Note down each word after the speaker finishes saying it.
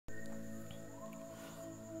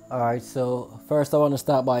Alright, so first I want to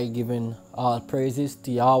start by giving all praises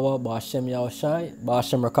to Yahweh, Ba'ashem Yahushai,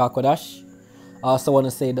 Ba'ashem Rakakwadash. I also want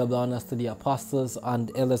to say double honors to the apostles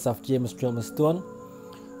and elders of James Drummer Stone.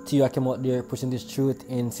 To you, I came out there pushing this truth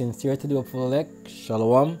in sincerity, the full elect.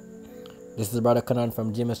 Shalom. This is Brother Kanan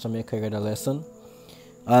from James Jamaica, read a lesson.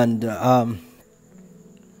 And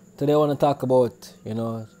today I want to talk about,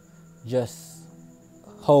 just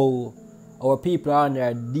how our people are in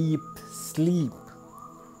their deep sleep.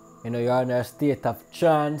 You're in a state of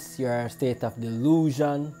trance, you're in a state of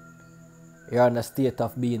delusion, you're in a state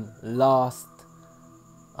of being lost.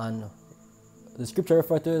 And the scripture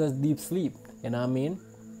refers to it as deep sleep, you know what I mean?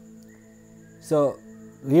 So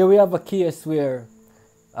here we have a case where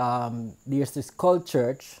there's this cult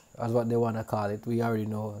church, as what they want to call it. We already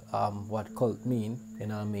know what cult mean, you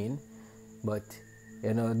know what I mean? But,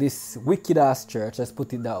 this wicked ass church, let's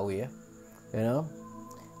put it that way,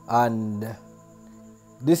 and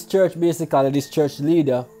this church, basically, this church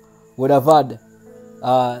leader would have had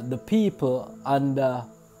the people under,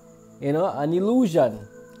 an illusion,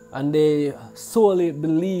 and they solely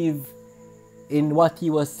believe in what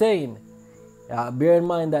he was saying. Bear in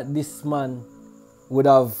mind that this man would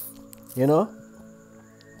have,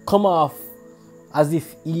 come off as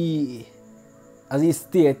if he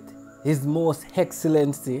state his most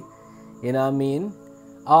excellency, you know what I mean?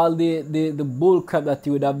 All the bull crap that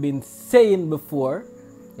he would have been saying before,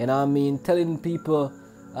 you know what I mean? Telling people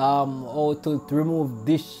how to remove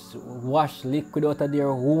dishwash liquid out of their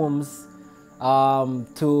homes,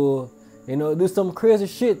 to, do some crazy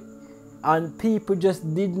shit. And people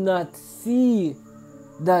just did not see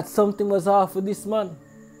that something was off with this man.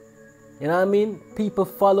 You know what I mean? People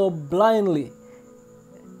follow blindly,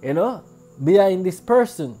 behind this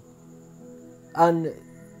person. And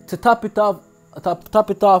to top it off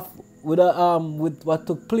with with what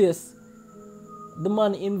took place, the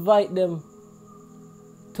man invite them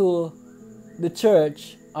to the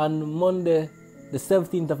church on Monday, the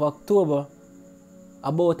 17th of October,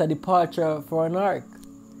 about a departure for an ark.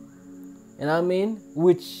 You know what I mean?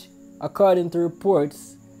 Which, according to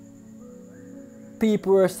reports,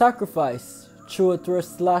 people were sacrificed, throats were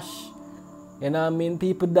slashed. You know what I mean?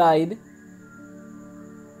 People died.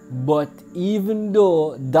 But even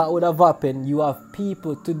though that would have happened, you have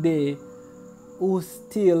people today who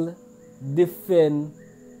still defend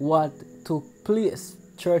what took place.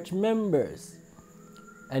 Church members.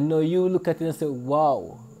 And now you look at it and say,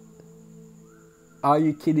 wow, are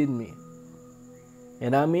you kidding me?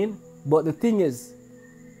 You know what I mean? But the thing is,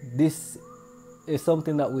 this is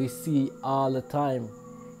something that we see all the time.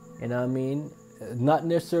 You know what I mean? Not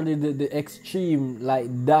necessarily the extreme like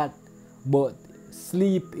that, but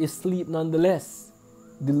sleep is sleep nonetheless.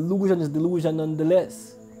 Delusion is delusion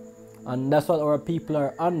nonetheless. And that's what our people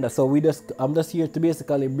are under. So I'm just here to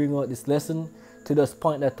basically bring out this lesson, to just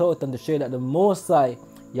point that out and to show that the Most High,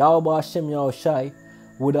 Yahweh Hashem Yahushai,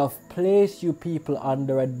 would have placed you people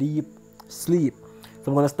under a deep sleep. So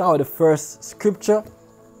I'm going to start with the first scripture,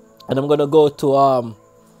 and I'm going to go to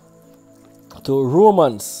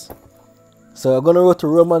Romans. So I'm going to go to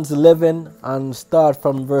Romans 11 and start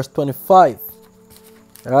from verse 25.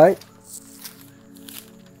 All right?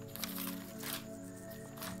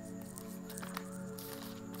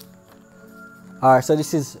 Alright, so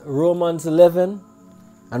this is Romans 11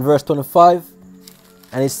 and verse 25.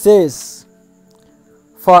 And it says,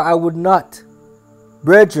 "For I would not,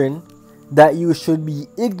 brethren, that you should be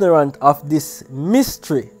ignorant of this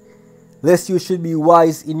mystery, lest you should be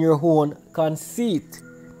wise in your own conceit."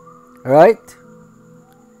 Right?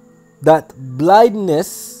 That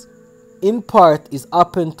blindness in part is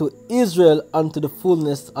happened to Israel unto the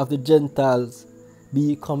fullness of the Gentiles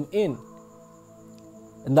be come in.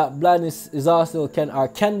 And that blindness is also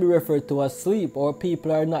can be referred to as sleep, or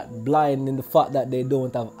people are not blind in the fact that they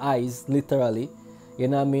don't have eyes, literally. You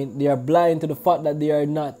know what I mean? They are blind to the fact that they are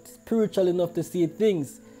not spiritual enough to see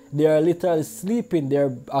things. They are literally sleeping. They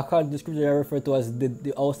are, according to the scripture, they are referred to as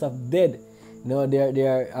the house of dead. They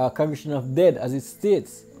are a congregation of dead, as it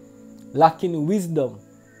states, lacking wisdom.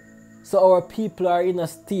 So our people are in a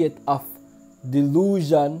state of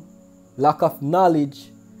delusion, lack of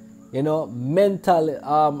knowledge, a mental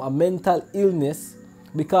illness.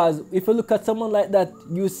 Because if you look at someone like that,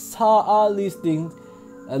 you saw all these things.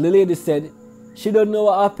 The lady said she don't know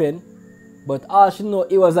what happened, but all she know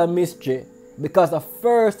it was a mystery. Because at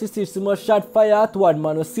first she see someone shot fire at one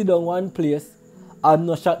man who sit down one place, and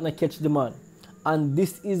no shot no catch the man. And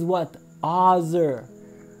this is what Azar,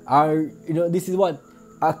 this is what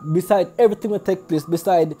beside everything that take place,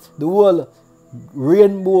 beside the whole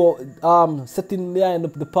rainbow sitting behind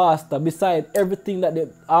the pastor, beside everything that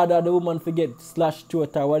the woman forget slash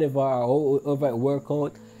throat or whatever, or however it work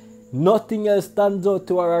out. Nothing else stands out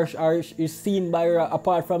to her or is seen by her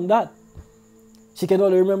apart from that. She can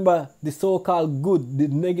only remember the so-called good, the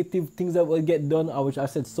negative things that will get done, which I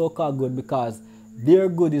said so-called good because their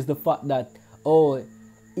good is the fact that, oh,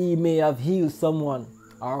 he may have healed someone,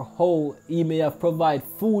 or how he may have provided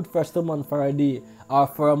food for someone for a day, or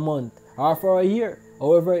for a month, or for a year,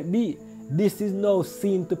 however it be. This is now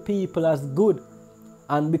seen to people as good.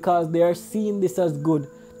 And because they are seeing this as good,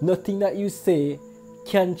 nothing that you say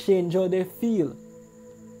can change how they feel.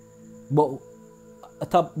 But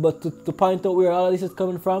to point out where all of this is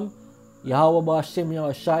coming from, Yahweh Ba'Shem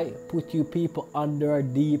Yahushai put you people under a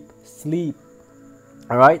deep sleep.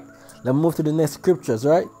 Alright? Let's move to the next scriptures,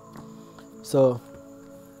 right? So,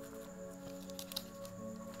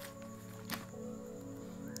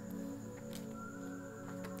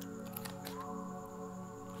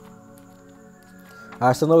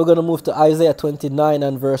 alright, so now we're going to move to Isaiah 29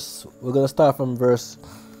 and verse, we're going to start from verse,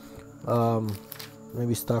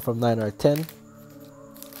 maybe start from 9 or 10.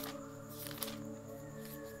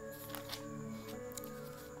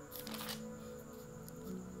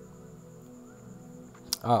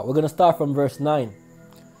 Alright, we're going to start from verse 9.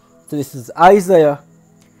 So this is Isaiah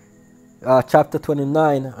chapter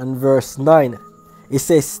 29 and verse 9. It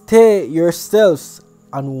says, "Stay yourselves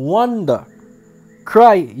and wonder,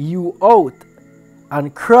 cry you out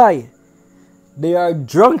and cry. They are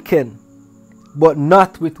drunken, but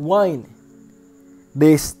not with wine.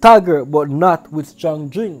 They stagger, but not with strong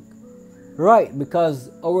drink." Right,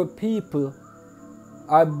 because our people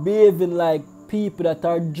are behaving like people that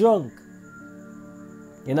are drunk.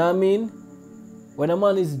 You know what I mean? When a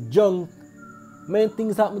man is drunk, many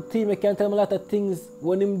things happen to him. I can tell him a lot of things.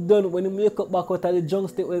 When him done, when him wake up back out of the drunk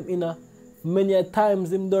state with him in, many a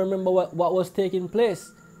times him don't remember what was taking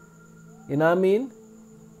place. You know what I mean?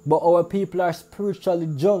 But our people are spiritually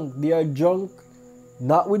drunk. They are drunk,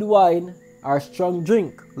 not with wine or strong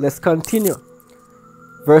drink. Let's continue.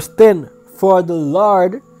 Verse 10. "For the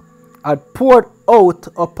Lord had poured out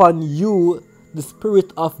upon you the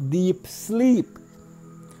spirit of deep sleep,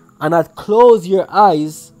 and had closed your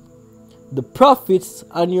eyes. The prophets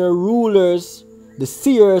and your rulers, the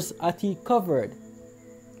seers, hath he covered."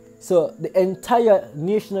 So the entire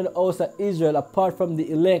nation of the house of Israel, apart from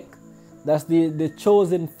the elect, that's the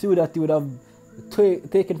chosen few that he would have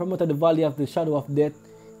taken from out of the valley of the shadow of death,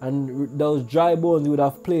 and those dry bones he would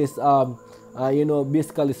have placed,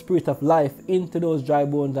 basically the spirit of life into those dry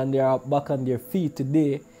bones, and they are back on their feet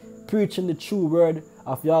today, preaching the true word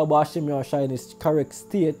of Yahweh Hashem Yahushua in its correct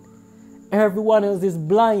state. Everyone else is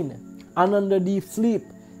blind and under deep sleep.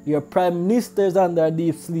 Your prime minister is under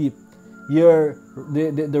deep sleep.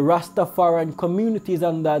 The Rastafarian community is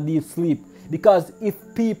under deep sleep. Because if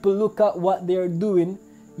people look at what they are doing,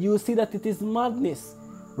 you see that it is madness.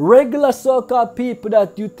 Regular so-called people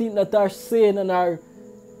that you think that are sane and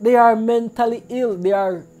they are mentally ill. They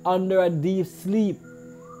are under a deep sleep,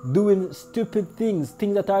 doing stupid things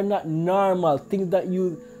that are not normal, things that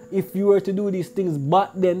if you were to do these things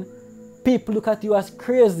back then, people look at you as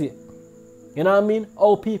crazy. You know what I mean?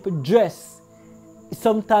 How people dress.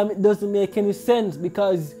 Sometimes it doesn't make any sense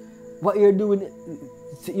because what you're doing.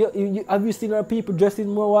 Have you seen our people dressing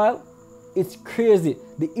more wild? It's crazy.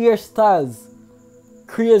 The hairstyles,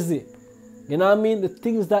 crazy. You know what I mean? The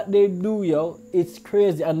things that they do, yo, it's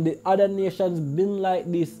crazy. And the other nations been like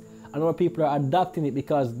this, and our people are adapting it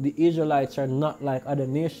because the Israelites are not like other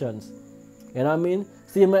nations. You know what I mean?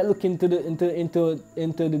 So you might look into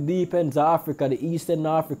the deep ends of Africa, the eastern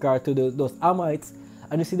Africa, to those Hamites,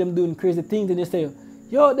 and you see them doing crazy things, and you say,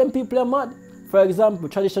 yo, them people are mad. For example,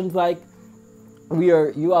 traditions like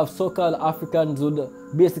where you have so-called Africans would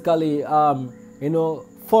basically,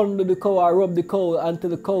 fondle the cow or rub the cow until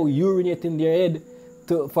the cow urinate in their head.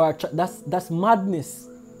 That's madness.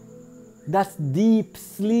 That's deep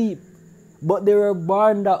sleep. But they were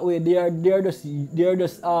born that way. They are just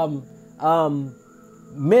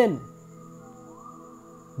men.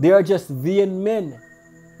 They are just vain men.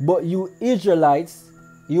 But you Israelites,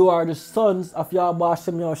 you are the sons of Yahweh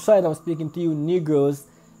Hashem Yahushua. I'm speaking to you Negroes,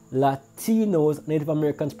 Latinos, Native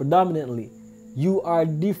Americans predominantly. You are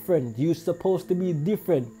different. You're supposed to be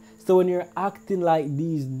different. So when you're acting like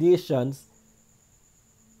these nations,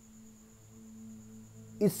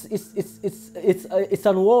 it's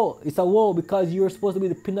a war. It's a war because you're supposed to be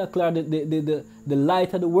the pinnacle, the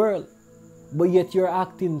light of the world. But yet you're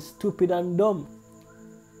acting stupid and dumb.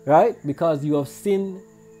 Right? Because you have sinned,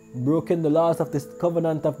 broken the laws of this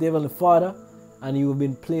covenant of the Heavenly Father, and you have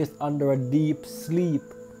been placed under a deep sleep.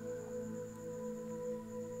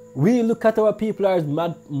 We look at our people as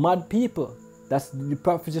mad people. That's the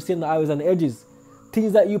prophet just saying that I was on the edges.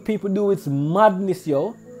 Things that you people do, it's madness,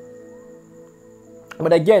 yo.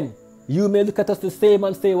 But again, you may look at us the same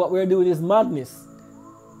and say what we're doing is madness.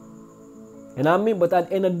 You know what I mean? But at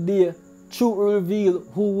the end of the day, truth will reveal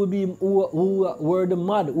who were the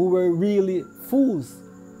mad, who were really fools,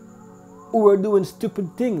 who were doing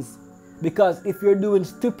stupid things. Because if you're doing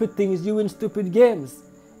stupid things, you're in stupid games.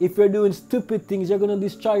 If you're doing stupid things, you're going to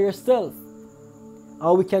destroy yourself.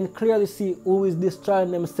 And we can clearly see who is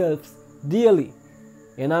destroying themselves daily.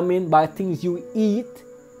 You know what I mean? By things you eat.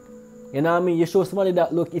 You know what I mean? You show somebody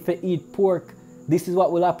that, look, if you eat pork, this is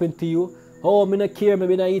what will happen to you. Oh, me not care,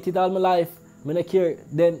 maybe I eat it all my life. Me not care.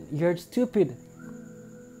 Then you're stupid.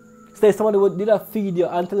 Say somebody did not feed you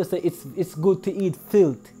until they say it's good to eat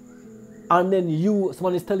filth. And then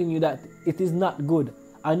someone is telling you that it is not good.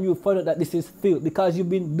 And you find out that this is filth. Because you've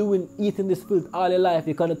been eating this filth all your life.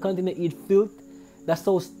 You're going to continue to eat filth. That's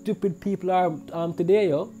how stupid people are today,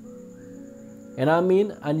 yo. You know what I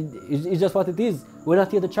mean? And it's just what it is. We're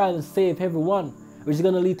not here to try and save everyone. Which is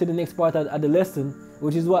going to lead to the next part of the lesson.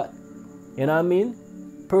 Which is what? You know what I mean?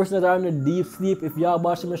 Persons that are in a deep sleep, if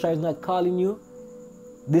Yahweh Shem Yeshua is not calling you,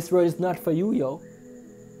 this word is not for you, yo.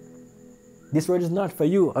 This word is not for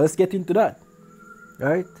you. Let's get into that.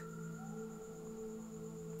 Alright?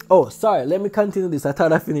 Oh, sorry. Let me continue this. I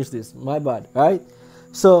thought I finished this. My bad. Right?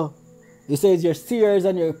 So, it says your seers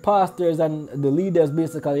and your pastors and the leaders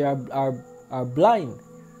basically are blind.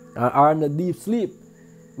 Are in a deep sleep.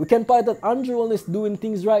 We can point that Andrew is doing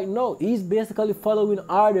things right now. He's basically following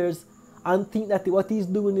orders and think that what he's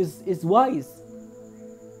doing is wise.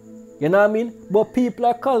 You know what I mean? But people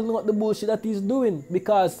are calling out the bullshit that he's doing.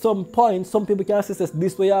 Because some point, some people can say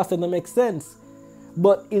this way also doesn't make sense.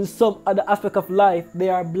 But in some other aspect of life, they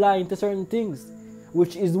are blind to certain things.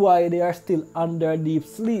 Which is why they are still under deep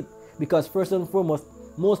sleep. Because first and foremost,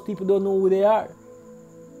 most people don't know who they are.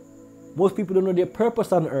 Most people don't know their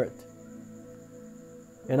purpose on earth.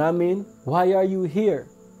 You know what I mean? Why are you here?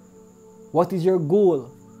 What is your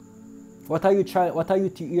goal? What are you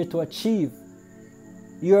here to achieve?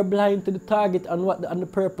 You are blind to the target and the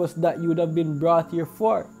purpose that you would have been brought here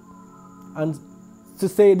for. And to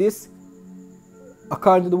say this,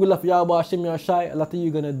 according to the will of Yahweh Hashem Yahshai, a lot of you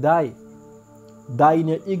are gonna die. Die in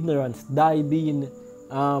your ignorance, die being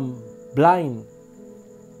blind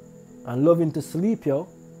and loving to sleep, yo.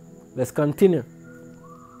 Let's continue.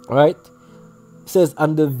 Alright? It says,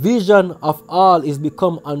 and the vision of all is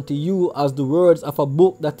become unto you as the words of a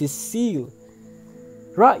book that is sealed.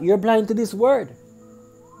 Right? You're blind to this word.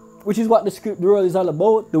 Which is what the world is all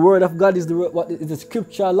about. The word of God is the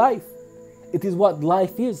scripture life. It is what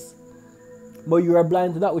life is. But you are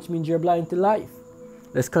blind to that, which means you're blind to life.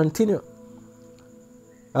 Let's continue.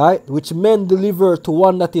 Alright? Which men deliver to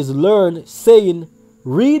one that is learned, saying,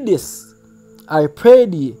 read this, I pray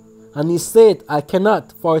thee. And he said, I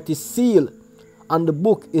cannot, for it is sealed. And the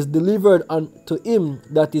book is delivered unto him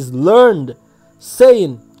that is learned,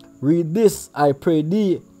 saying, read this, I pray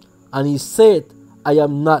thee. And he said, I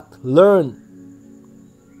am not learned.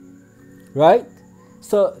 Right?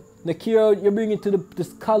 So, Nakira, you're bringing to the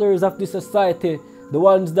scholars of this society, the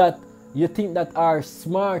ones that you think that are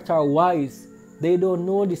smart or wise. They don't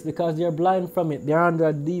know this because they're blind from it. They're under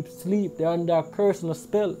a deep sleep. They're under a curse and a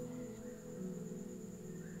spell.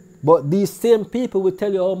 But these same people will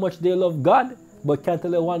tell you how much they love God, but can't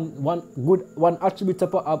tell you one attribute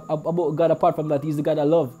about God apart from that. He's the God of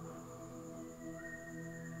love.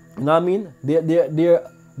 You know what I mean?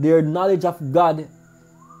 Their knowledge of God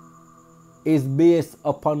is based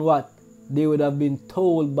upon what they would have been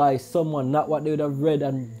told by someone, not what they would have read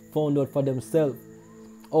and found out for themselves.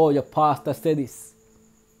 Oh, your pastor said this.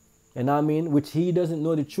 You know what I mean? Which he doesn't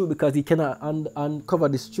know the truth because he cannot uncover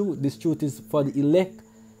this truth. This truth is for the elect.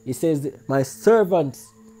 He says, my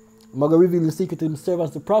servants, I'm going to reveal the secret to my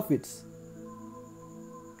servants, the prophets.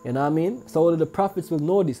 You know what I mean? So only the prophets will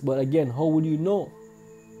know this. But again, how would you know?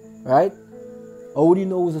 Right? How would you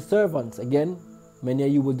know who's the servants? Again, many of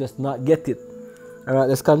you will just not get it. Alright,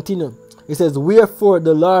 let's continue. He says, wherefore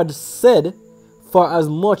the Lord said, for as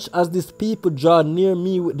much as this people draw near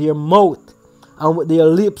me with their mouth and with their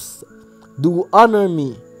lips do honor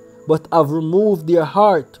me, but have removed their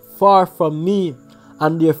heart far from me,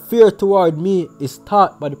 and their fear toward me is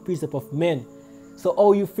taught by the precept of men. So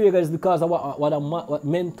all you fear God is because of what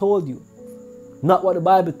men told you, not what the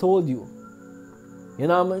Bible told you. You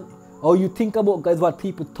know what I mean? All you think about God is what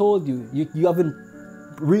people told you. You haven't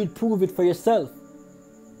prove it for yourself.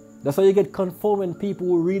 That's why you get conformed when people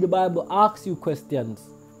who read the Bible ask you questions.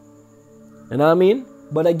 You know what I mean?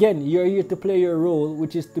 But again, you're here to play your role,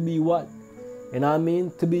 which is to be what? You know what I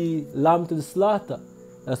mean? To be lamb to the slaughter.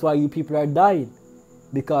 That's why you people are dying.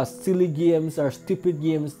 Because silly games or stupid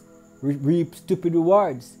games reap stupid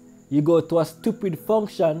rewards. You go to a stupid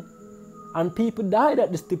function and people died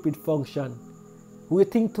at the stupid function. Who you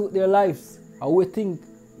think took their lives? Or who you think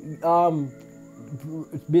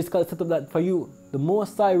basically set up that for you? The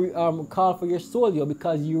Most High call for your soul, yo,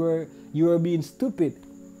 because you were being stupid.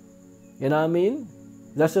 You know what I mean?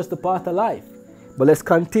 That's just the part of life. But let's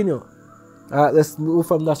continue. Alright, let's move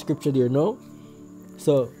from that scripture there now.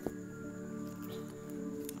 So,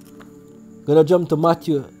 gonna jump to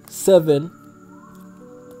Matthew 7.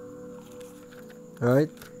 Alright.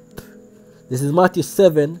 This is Matthew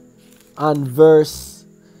 7 and we're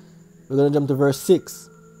gonna jump to verse 6.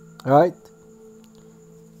 Alright.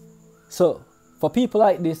 So, for people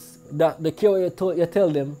like this, that the care you tell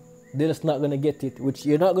them, they're just not gonna get it. Which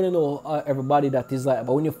you're not gonna know everybody that is like.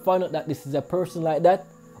 But when you find out that this is a person like that,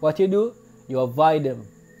 what you do? You avoid them.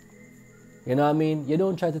 You know what I mean? You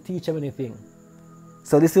don't try to teach them anything.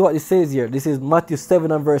 So this is what it says here. This is Matthew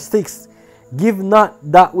 7 and verse 6. Give not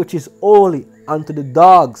that which is holy unto the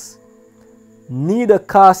dogs, neither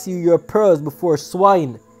cast you your pearls before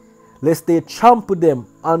swine, lest they trample them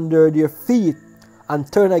under their feet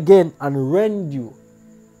and turn again and rend you.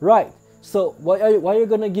 Right. So why are you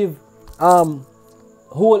gonna give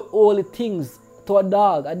holy things to a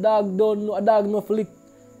dog? A dog don't know. A dog no for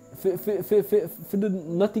do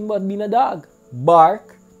nothing but being a dog.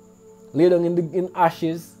 Bark, lay down in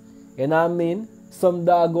ashes. You know what I mean? Some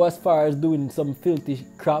dog go as far as doing some filthy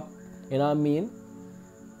crap. You know what I mean?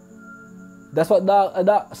 That's what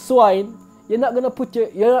dog swine. You're not gonna put your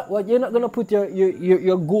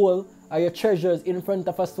goal or your treasures in front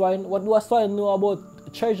of a swine. What do a swine know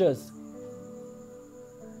about treasures?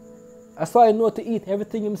 A swine know to eat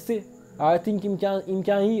everything him see. Or I think him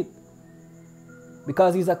can eat.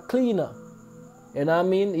 Because he's a cleaner. You know what I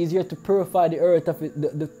mean? He's here to purify the earth of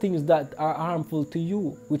the things that are harmful to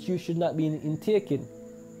you, which you should not be intaking.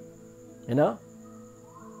 You know?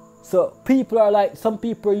 So people are like, some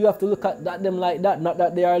people you have to look at them like that, not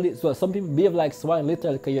that they are, so some people behave like swine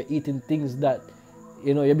literally because you're eating things that,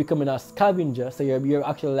 you know, you're becoming a scavenger, so you're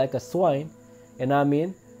actually like a swine. You know what I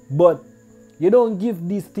mean? But you don't give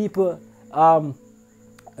these people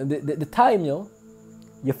the time, you know.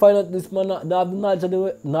 You find out this man not have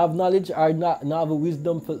knowledge or not have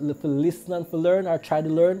wisdom for listen and for learn or try to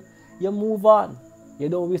learn. You move on. You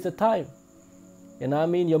don't waste the time. You know what I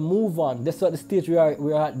mean? You move on. That's what the stage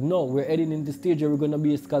we're at now. We're heading in the stage where we're gonna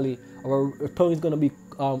be basically our tongue is gonna be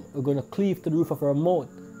we're gonna cleave to the roof of our mouth.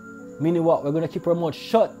 Meaning what? We're gonna keep our mouth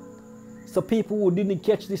shut. So people who didn't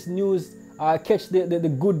catch this news or catch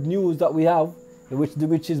the good news that we have,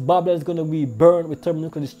 which is Babylon is gonna be burned with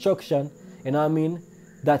thermonuclear destruction. You know what I mean?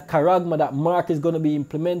 That charagma, that mark is going to be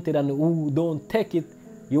implemented, and who don't take it,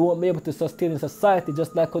 you won't be able to sustain in society,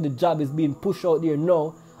 just like how the job is being pushed out there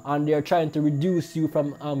now, and they're trying to reduce you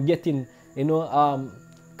from getting, you know,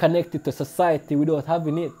 connected to society without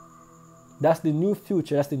having it. That's the new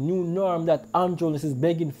future. That's the new norm that Andronis is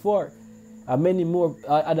begging for. And many more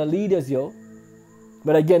other leaders, yo.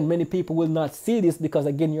 But again, many people will not see this because,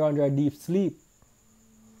 again, you're under a deep sleep.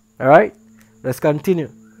 All right? Let's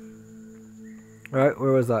continue. Alright,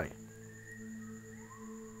 where was I?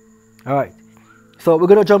 Alright, so we're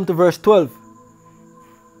going to jump to verse 12.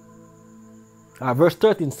 Verse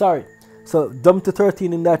 13, sorry. So jump to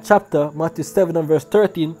 13 in that chapter, Matthew 7 and verse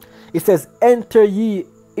 13. It says, enter ye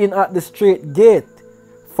in at the straight gate,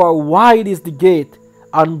 for wide is the gate,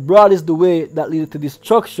 and broad is the way that leadeth to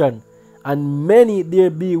destruction, and many there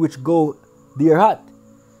be which go thereat.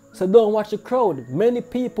 So don't watch the crowd. Many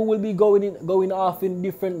people will be going off in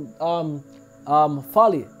different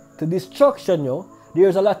folly to destruction, yo.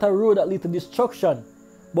 There's a lot of road that lead to destruction,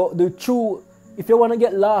 but the true, if you want to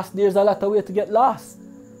get lost, there's a lot of way to get lost.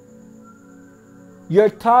 Your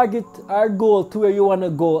target or goal to where you want to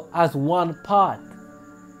go has one path,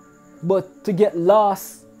 but to get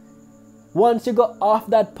lost, once you go off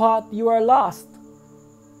that path, you are lost.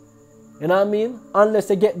 You know what I mean? Unless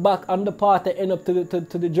you get back on the path and end up to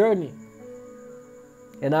the journey.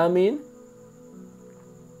 You know what I mean?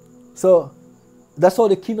 So that's how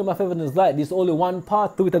the kingdom of heaven is like. There's only one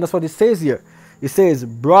path to it, and that's what it says here. It says,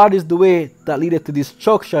 broad is the way that leadeth to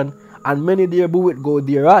destruction, and many there be which go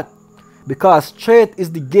thereat. Because straight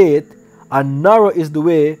is the gate, and narrow is the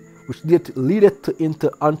way which leadeth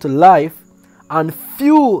unto life, and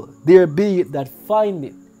few there be that find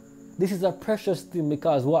it. This is a precious thing,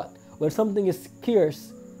 because what? When something is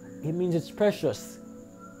scarce, it means it's precious.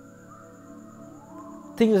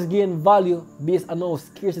 Things gain value based on how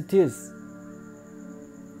scarce it is.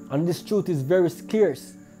 And this truth is very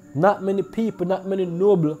scarce. Not many people, not many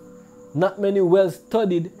noble, not many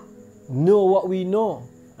well-studied know what we know.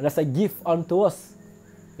 And that's a gift unto us.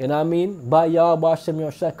 You know what I mean? By Yahweh Hashem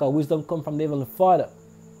Yoshaka, wisdom come from the Heavenly Father.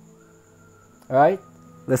 Alright?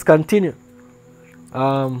 Let's continue.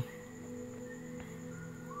 Alright,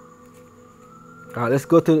 let's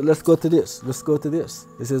go to this. Let's go to this.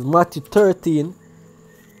 This is Matthew 13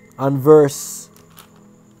 and verse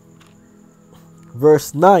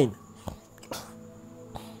 9.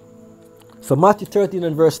 So Matthew 13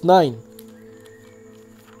 and verse 9.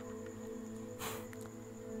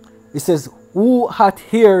 It says, who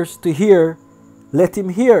hath ears to hear, let him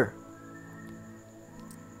hear.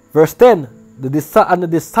 Verse 10. And the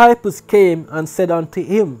disciples came and said unto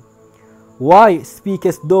him, why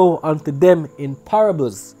speakest thou unto them in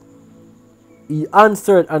parables? He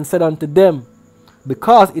answered and said unto them,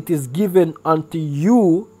 because it is given unto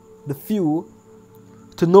you, the few,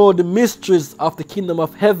 to know the mysteries of the kingdom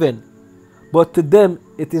of heaven, but to them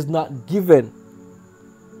it is not given.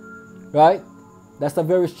 Right? That's a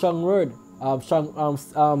very strong word.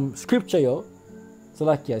 Scripture, yo. So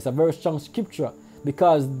like, yeah, it's a very strong scripture,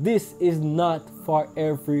 because this is not for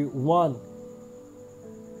everyone.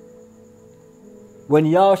 When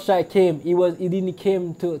Yahushua came, he didn't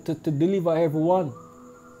came to deliver everyone.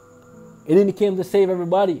 He didn't came to save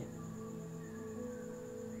everybody.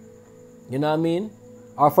 You know what I mean?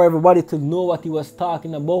 Or for everybody to know what he was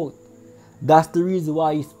talking about. That's the reason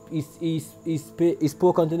why he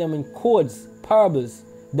spoke unto them in codes, parables,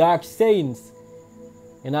 dark sayings.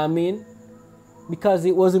 You know what I mean? Because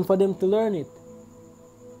it wasn't for them to learn it.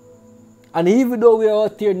 And even though we are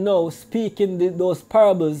out here now speaking those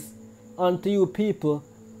parables unto you people,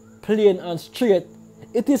 plain and straight,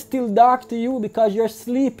 it is still dark to you because you're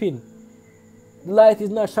sleeping. The light is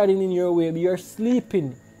not shining in your way, but you're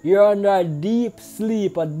sleeping. You're under a deep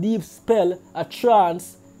sleep, a deep spell, a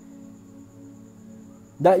trance,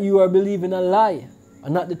 that you are believing a lie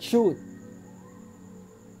and not the truth.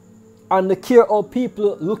 And the care of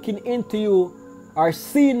people looking into you are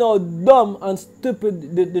seeing how dumb and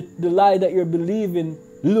stupid the lie that you're believing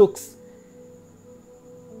looks.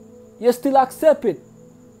 You still accept it.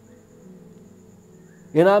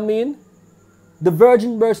 You know what I mean? The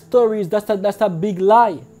virgin birth stories, that's a big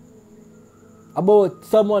lie. About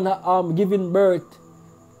someone giving birth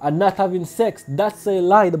and not having sex. That's a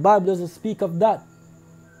lie. The Bible doesn't speak of that.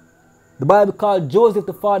 The Bible called Joseph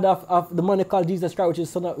the father of the man called Jesus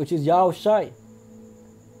Christ, which is Yahushua.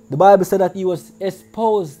 The Bible said that he was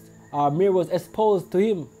espoused, Mary was espoused to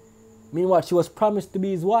him. Meanwhile, she was promised to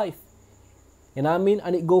be his wife. You know what I mean?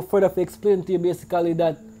 And it go further to explain to you basically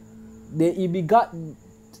that he begot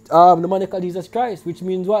the man called Jesus Christ, which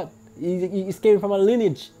means what? He came from a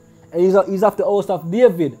lineage. And he's of the house of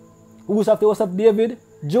David. Who's of the house of David?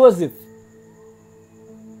 Joseph.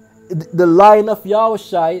 The line of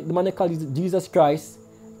Yahushua, the man called Jesus Christ,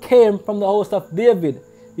 came from the house of David.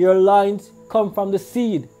 Your lines come from the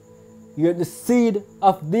seed. The seed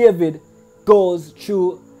of David goes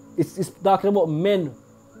through, it's talking about men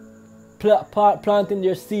planting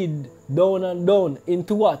their seed down and down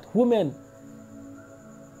into what? Women.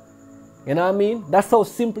 You know what I mean? That's how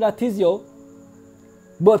simple that is, yo.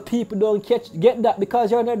 But people don't get that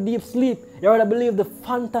because you're in a deep sleep. You're gonna believe the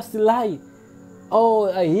fantasy lie. Oh,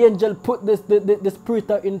 an angel put the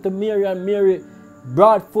spirit into Mary, and Mary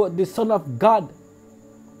brought forth the Son of God.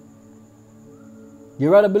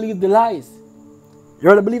 You rather believe the lies. You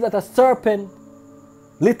rather believe that a serpent,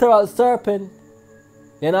 literal serpent,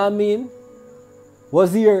 you know what I mean,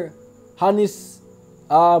 was here on his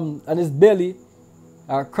belly,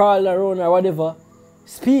 or crawling around or whatever,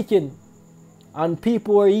 speaking, and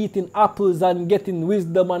people were eating apples and getting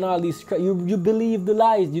wisdom and all this. You believe the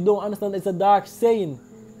lies. You don't understand it's a dark saying.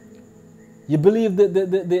 You believe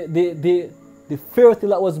the fairy tale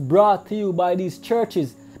that was brought to you by these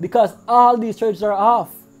churches, because all these churches are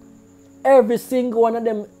off. Every single one of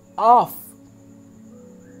them off.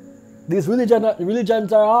 These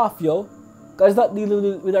religions are off, yo. Because it's not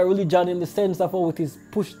dealing with a religion in the sense of how it is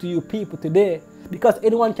pushed to you people today. Because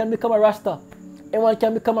anyone can become a Rasta. Anyone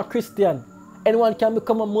can become a Christian. Anyone can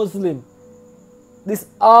become a Muslim. This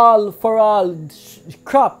all for all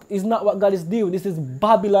crap is not what God is doing. This is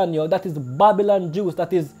Babylon, yo. That is the Babylon Jews.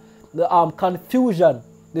 That is the confusion.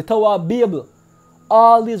 The Tower of Babel.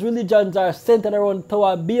 All these religions are centered around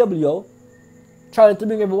Tower of Babel, yo. Trying to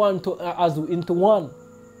bring everyone into one.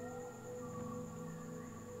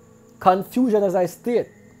 Confusion, as I state.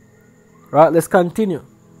 Right, let's continue.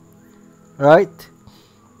 Right?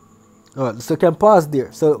 Alright, so you can pause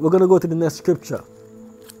there. So we're going to go to the next scripture.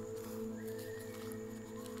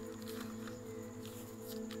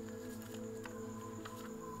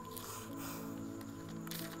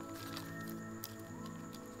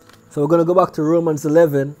 So we're going to go back to Romans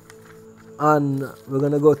 11, and we're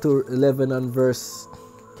going to go to 11 and verse,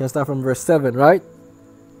 can start from verse 7, right?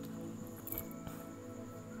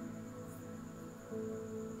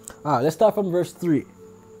 Let's start from verse 3.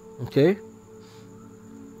 Okay?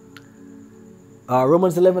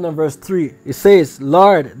 Romans 11 and verse 3. It says,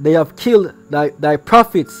 Lord, they have killed thy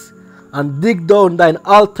prophets and dig down thine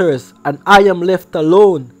altars, and I am left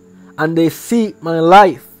alone, and they seek my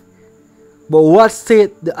life. But what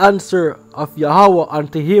saith the answer of Yahweh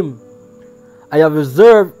unto him? I have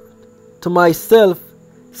reserved to myself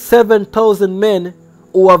 7,000 men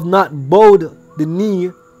who have not bowed the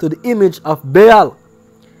knee to the image of Baal.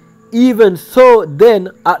 Even so then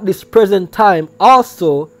at this present time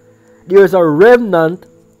also there is a remnant,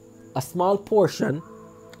 a small portion,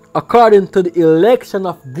 according to the election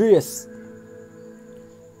of grace.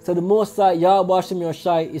 So the Most High Yahweh Hashem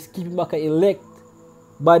Yoshai is keeping back an elect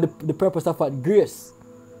by the purpose of what? Grace.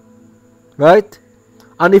 Right?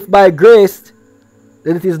 And if by grace,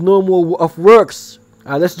 then it is no more of works.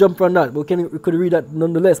 Let's jump from that. We could read that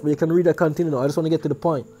nonetheless, but you can read that continue now. I just want to get to the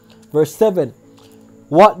point. Verse 7.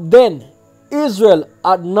 What then? Israel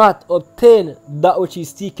had not obtained that which he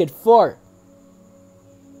seeketh for.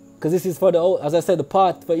 Because this is for the, as I said, the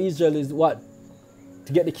path for Israel is what?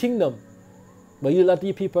 To get the kingdom. But a lot of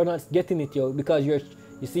you people are not getting it, yo, because you're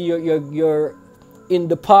in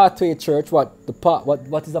the pathway, church. What the path?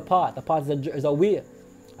 What is a path? A path is a way,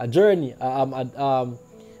 a journey, a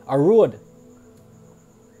road.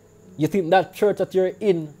 You think that church that you're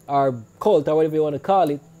in, or cult, or whatever you want to call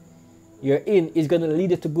it, you're in, is going to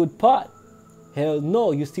lead you to good path? Hell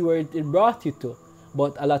no. You see where it brought you to.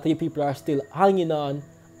 But a lot of you people are still hanging on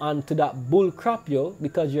to that bull crap, yo,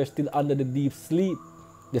 because you're still under the deep sleep.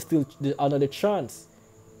 They're still under the trance.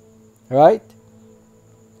 Right?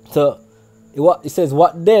 So, it says,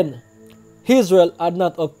 what then? Israel had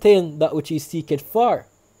not obtained that which he seeketh for,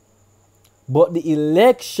 but the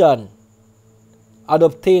election had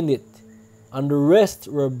obtained it, and the rest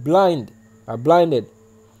were blinded.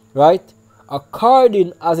 Right?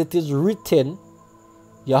 According as it is written,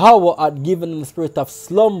 Yahweh had given the spirit of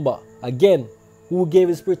slumber. Again, who gave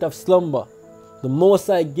the spirit of slumber? The Most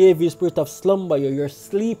High gave you spirit of slumber. You're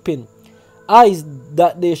sleeping. Eyes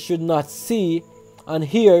that they should not see,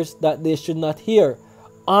 and ears that they should not hear,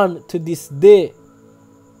 on to this day.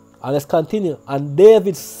 And let's continue. And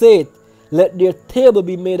David said, let their table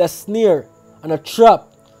be made a snare, and a trap,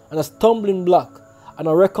 and a stumbling block, and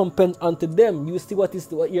a recompense unto them. You see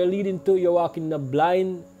what you're leading to? You're walking in the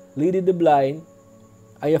blind, leading the blind,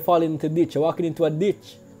 and you're falling into a ditch. You're walking into a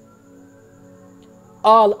ditch.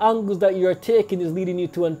 All angles that you're taking is leading you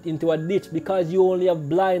into a ditch, because you only have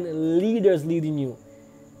blind leaders leading you.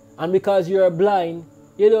 And because you're blind,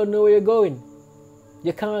 you don't know where you're going.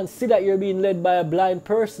 You can't see that you're being led by a blind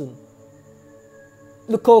person.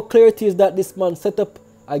 Look how clear it is that this man set up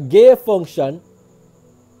a gay function,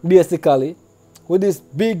 basically, with this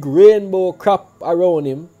big rainbow crap around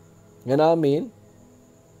him. You know what I mean?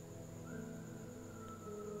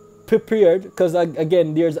 Prepared, because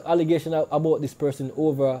again, there's allegation about this person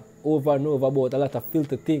over and over about a lot of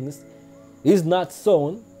filthy things. He's not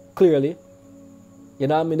sound, clearly. You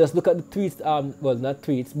know what I mean? Just look at the tweets, well, not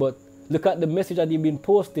tweets, but look at the message that he's been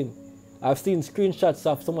posting. I've seen screenshots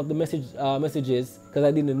of some of the messages, because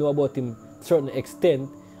I didn't know about him to a certain extent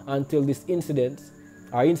until this incident.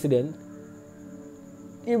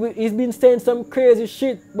 He's been saying some crazy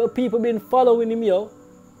shit, but people been following him, yo.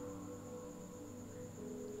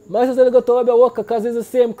 My sister go to Obia worker because it's the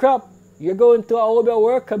same crap. You're going to a Obia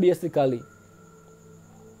worker, basically.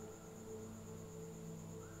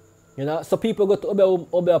 You know, so people go to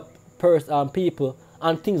Obia people,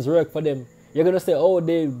 and things work for them. You're going to say, oh,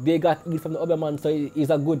 they got it from the Obia man, so he's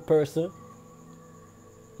a good person.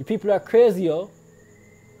 You people are crazy, yo.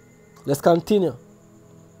 Let's continue.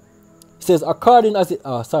 It says, according as it...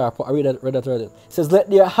 Oh, sorry, I read that already. It says, let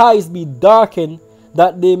their eyes be darkened,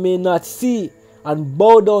 that they may not see, and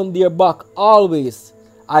bow down their back always.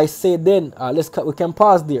 I say then, we can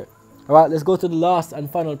pause there. All right, let's go to the last and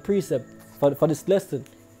final precept for this lesson.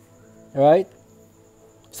 All right.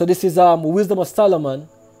 So this is Wisdom of Solomon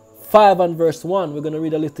 5 and verse 1. We're going to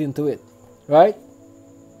read a little into it. Right?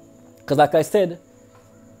 Because like I said,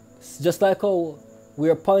 it's just like how we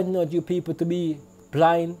are pointing out you people to be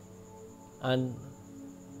blind and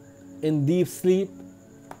in deep sleep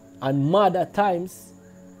and mad at times.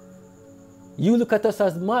 You look at us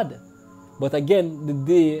as mad, but again, the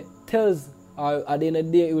day tells, or at the end of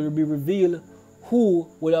the day, it will be revealed who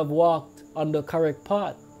will have walked on the correct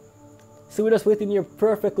path. So we're just waiting here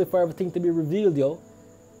perfectly for everything to be revealed, yo.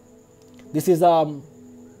 This is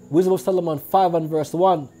Wisdom of Solomon 5 and verse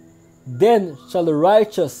 1. Then shall the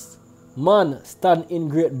righteous man stand in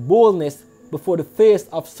great boldness before the face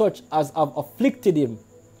of such as have afflicted him,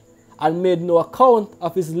 and made no account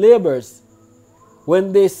of his labors.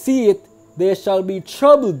 When they see it, they shall be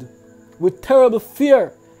troubled with terrible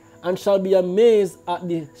fear, and shall be amazed at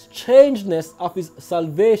the strangeness of his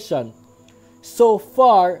salvation, so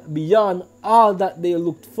far beyond all that they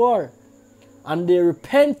looked for. And they're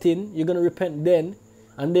repenting, you're going to repent then,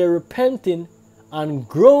 and they're repenting and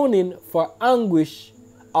groaning for anguish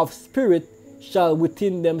of spirit shall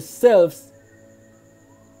within themselves,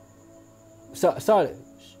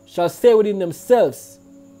 shall say within themselves,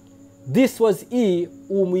 this was he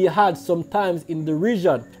whom we had sometimes in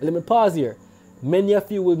derision. Let me pause here. Many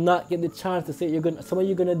of you will not get the chance to say some of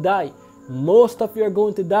you are going to die. Most of you are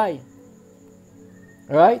going to die.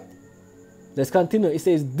 Alright? Let's continue. It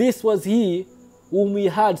says, this was he whom we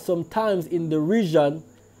had sometimes in derision,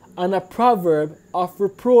 and a proverb of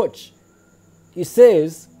reproach. It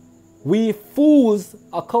says, we fools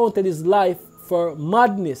accounted his life for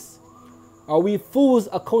madness. Or we fools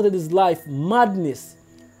accounted his life madness,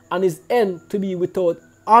 and his end to be without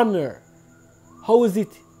honor. How is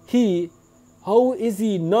he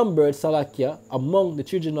numbered, Salakia, among the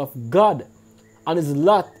children of God, and his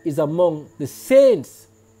lot is among the saints?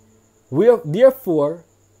 Therefore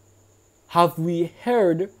have we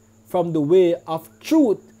heard from the way of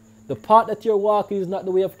truth. The path that you're walking is not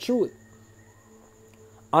the way of truth.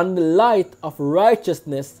 And the light of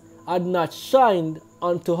righteousness had not shined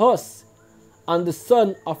unto us, and the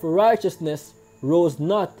sun of righteousness rose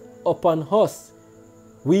not upon us.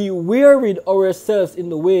 We wearied ourselves in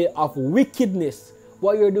the way of wickedness.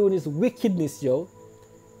 What you're doing is wickedness, yo.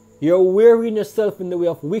 You're wearying yourself in the way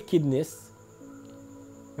of wickedness,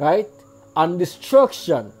 right? And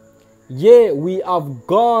destruction. Yea, we have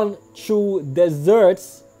gone through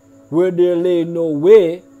deserts where there lay no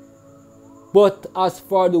way, but as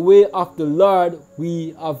for the way of the Lord,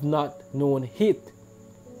 we have not known it.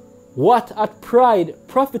 What hath pride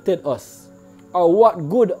profited us? Or what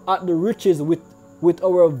good hath the riches with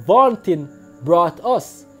our vaunting brought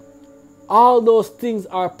us? All those things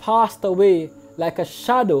are passed away like a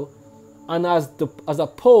shadow, and as a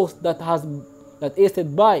post that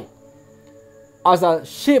hasted by, as a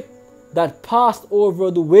ship that passed over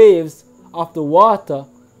the waves of the water,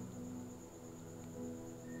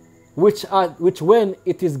 which when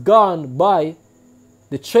it is gone by,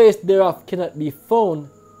 the trace thereof cannot be found,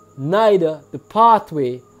 neither the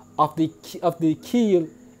pathway of the keel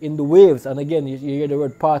in the waves. And again, you hear the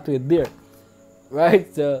word pathway there,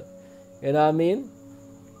 right? So, you know what I mean?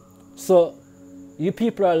 So you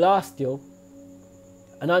people are lost, yo.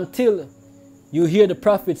 And until you hear the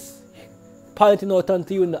prophets pointing out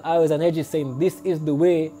unto you in the highways and edges saying, this is the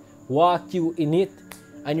way, walk you in it,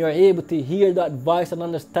 and you are able to hear that voice and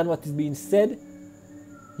understand what is being said,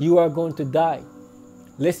 you are going to die.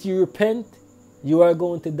 Lest you repent, you are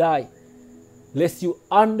going to die. Lest you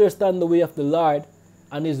understand the way of the Lord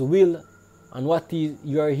and his will and what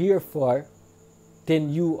you are here for,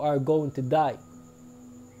 then you are going to die.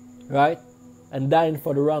 Right? And dying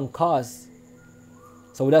for the wrong cause.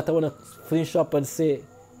 So with that, I want to finish up and say,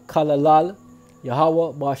 Kalalal,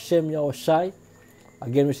 Yahweh, Ba'ashem, Yahushai.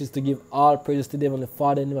 Again, which is to give all praises to them and the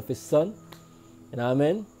Father in the name of his Son. And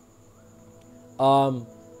amen.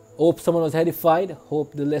 Hope someone was edified.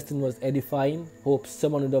 Hope the lesson was edifying. Hope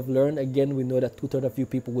someone would have learned. Again, we know that 2/3 of you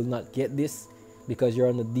people will not get this because you're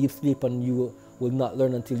on a deep sleep and you will not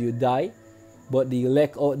learn until you die. But the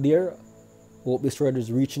elect out there, hope this word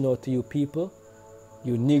is reaching out to you people.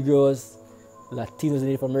 You Negroes, Latinos, and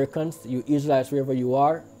Native Americans, you Israelites, wherever you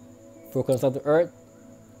are, focus on the earth.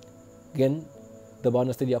 Again, the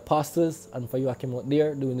bonus to the apostles, and for you I came out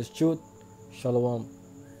there doing this truth. Shalom.